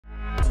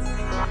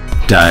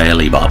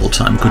Daily Bible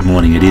Time. Good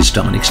morning, it is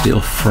Dominic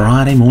Steele.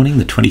 Friday morning,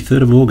 the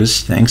 23rd of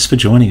August. Thanks for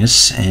joining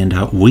us.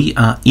 And we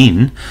are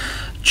in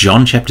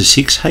John chapter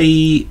 6.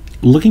 Hey,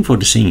 looking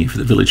forward to seeing you for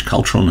the Village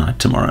Cultural Night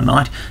tomorrow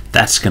night.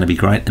 That's going to be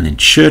great. And then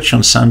church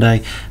on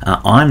Sunday.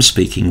 I'm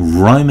speaking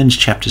Romans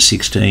chapter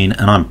 16,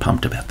 and I'm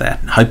pumped about that.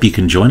 Hope you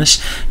can join us.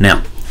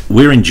 Now,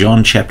 we're in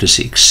John chapter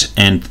 6,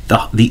 and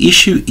the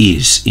issue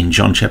is, in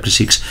John chapter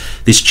 6,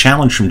 this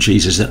challenge from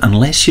Jesus that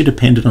unless you're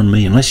dependent on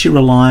me, unless you're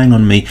relying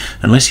on me,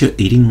 unless you're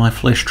eating my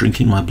flesh,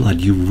 drinking my blood,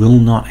 you will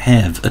not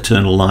have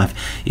eternal life.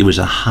 It was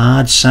a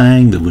hard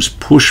saying. There was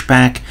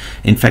pushback.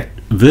 In fact,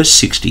 verse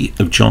 60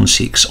 of John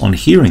 6, on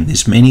hearing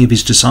this, many of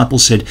his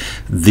disciples said,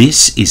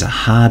 "This is a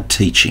hard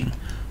teaching.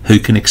 Who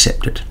can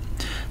accept it?"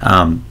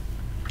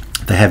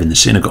 They have in the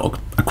synagogue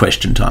a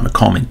question time, a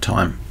comment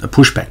time, a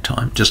pushback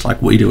time, just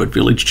like we do at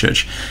Village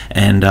Church.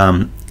 And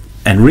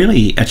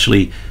really,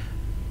 actually,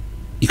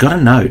 you got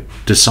to know,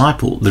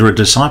 disciple. There are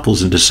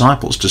disciples and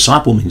disciples.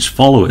 Disciple means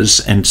followers,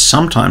 and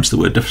sometimes the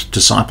word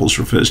disciples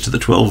refers to the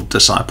 12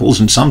 disciples,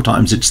 and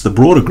sometimes it's the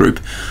broader group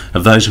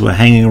of those who are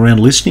hanging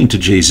around listening to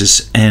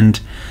Jesus. And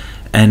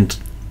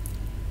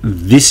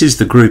this is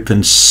the group,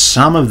 and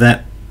some of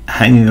that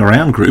hanging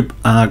around group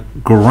are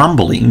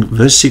grumbling.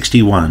 Verse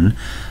 61.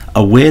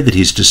 Aware that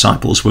his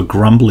disciples were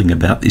grumbling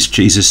about this,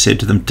 Jesus said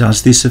to them,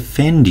 "Does this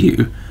offend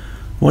you?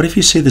 What if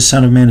you see the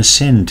Son of Man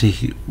ascend to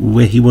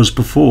where he was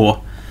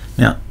before?"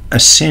 Now,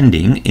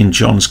 ascending in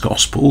John's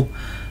Gospel,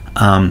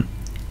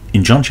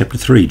 in John chapter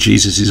 3,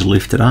 Jesus is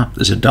lifted up.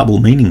 There's a double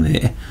meaning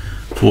there.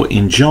 For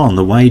in John,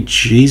 the way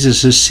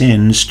Jesus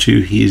ascends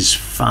to his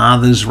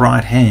Father's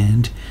right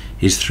hand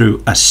is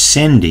through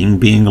ascending,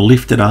 being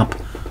lifted up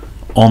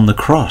on the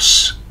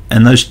cross.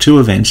 And those two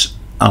events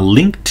are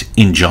linked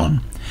in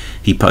John.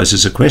 He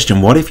poses a question.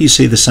 What if you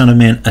see the Son of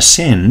Man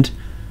ascend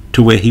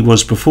to where he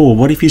was before?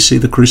 What if you see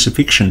the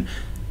crucifixion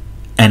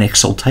and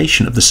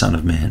exaltation of the Son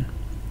of Man?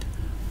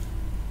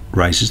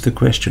 Raises the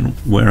question,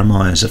 where am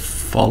I as a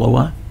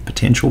follower,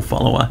 potential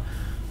follower,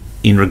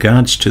 in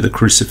regards to the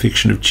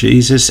crucifixion of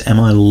Jesus? Am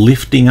I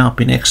lifting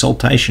up in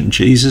exaltation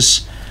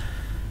Jesus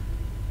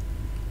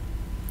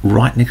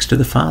right next to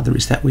the Father?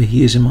 Is that where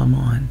he is in my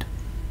mind?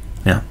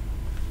 Now,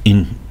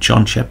 in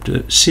John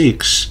chapter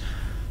 6,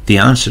 the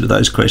answer to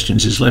those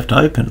questions is left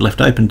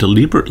open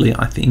deliberately,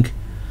 I think,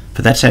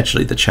 for that's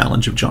actually the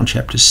challenge of John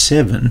chapter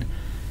 7,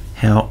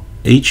 how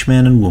each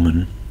man and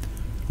woman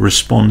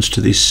responds to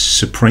this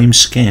supreme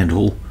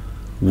scandal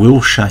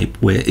will shape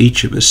where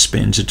each of us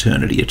spends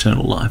eternity,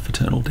 eternal life,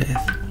 eternal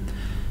death.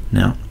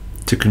 Now,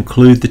 to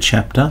conclude the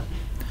chapter,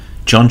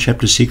 John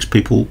chapter 6,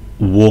 people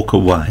walk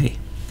away.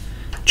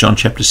 John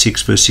chapter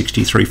 6, verse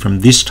 63,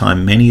 from this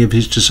time many of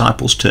his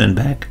disciples turned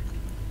back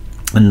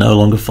and no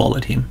longer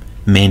followed him.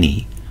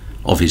 Many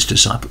of his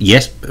disciples.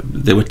 Yes,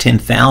 there were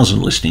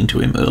 10,000 listening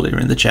to him earlier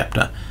in the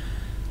chapter.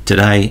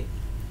 Today,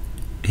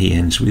 he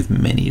ends with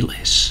many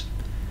less.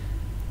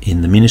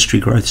 In the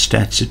ministry growth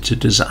stats, it's a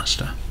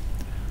disaster.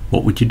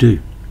 What would you do?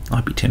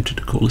 I'd be tempted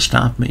to call a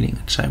staff meeting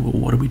and say, well,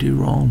 what did we do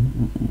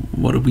wrong?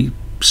 What did we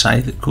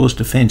say that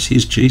caused offence?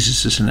 Here's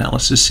Jesus'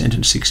 analysis,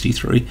 sentence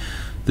 63.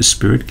 The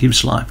Spirit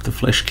gives life, the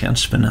flesh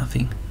counts for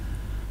nothing.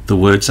 The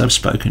words I've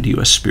spoken to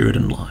you are spirit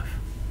and life.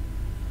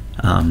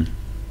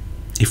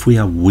 If we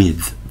are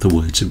with the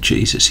words of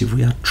Jesus, if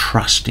we are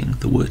trusting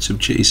the words of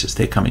Jesus,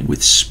 they're coming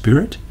with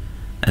spirit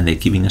and they're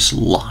giving us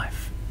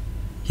life.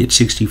 Yet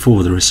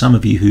 64, there are some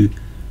of you who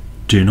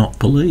do not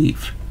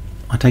believe.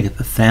 I take it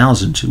the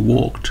thousands who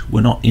walked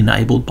were not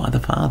enabled by the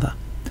Father,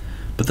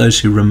 but those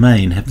who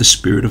remain have the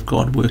Spirit of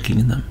God working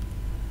in them.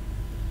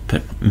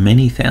 But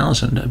many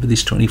thousand over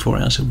this 24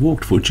 hours have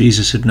walked, for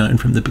Jesus had known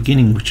from the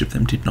beginning which of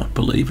them did not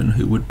believe and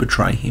who would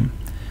betray him.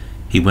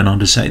 He went on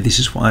to say, "This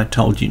is why I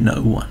told you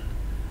no one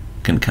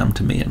can come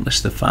to me unless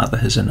the Father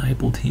has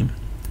enabled him."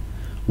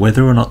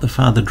 Whether or not the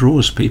Father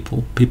draws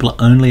people, people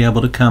are only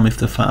able to come if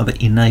the Father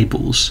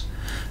enables.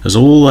 As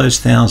all those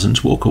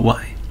thousands walk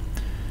away,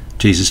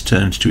 Jesus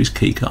turns to his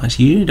key guys.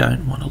 "You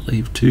don't want to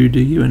leave too, do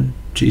you?" And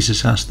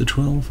Jesus asked the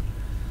 12.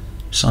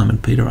 Simon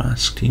Peter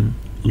asked him,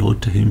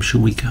 "Lord, to whom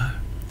shall we go?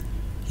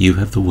 You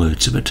have the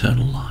words of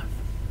eternal life.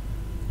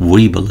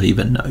 We believe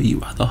and know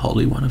you are the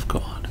Holy One of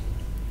God."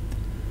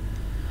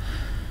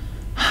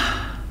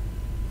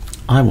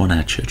 I want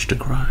our church to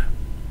grow,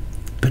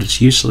 but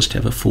it's useless to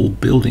have a full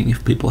building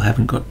if people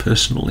haven't got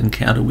personal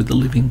encounter with the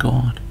living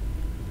God.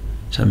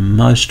 So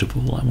most of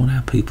all, I want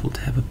our people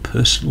to have a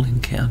personal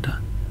encounter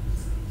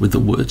with the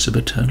words of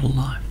eternal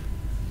life,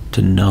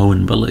 to know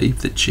and believe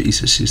that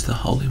Jesus is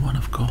the Holy One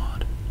of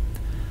God,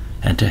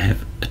 and to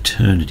have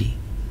eternity,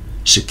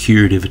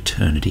 security of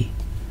eternity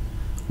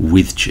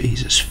with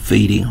Jesus,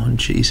 feeding on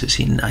Jesus,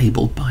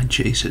 enabled by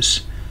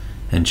Jesus.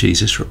 And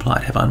Jesus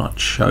replied, "Have I not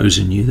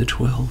chosen you, the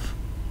 12?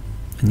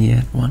 And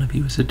yet one of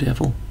you is a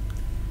devil."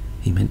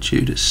 He meant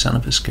Judas, son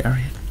of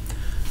Iscariot,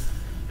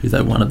 who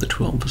though one of the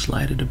 12 was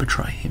later to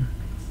betray him.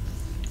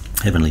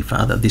 Heavenly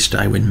Father, this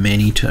day when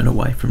many turn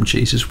away from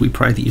Jesus, we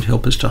pray that you'd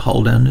help us to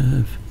hold our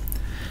nerve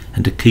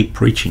and to keep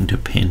preaching,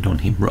 depend on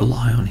him,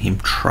 rely on him,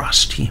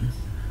 trust him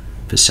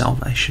for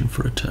salvation,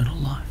 for eternal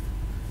life.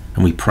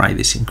 And we pray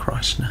this in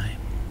Christ's name.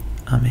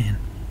 Amen.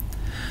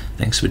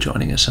 Thanks for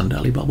joining us on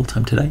Daily Bible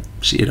Time today.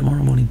 See you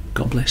tomorrow morning.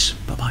 God bless.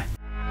 Bye-bye.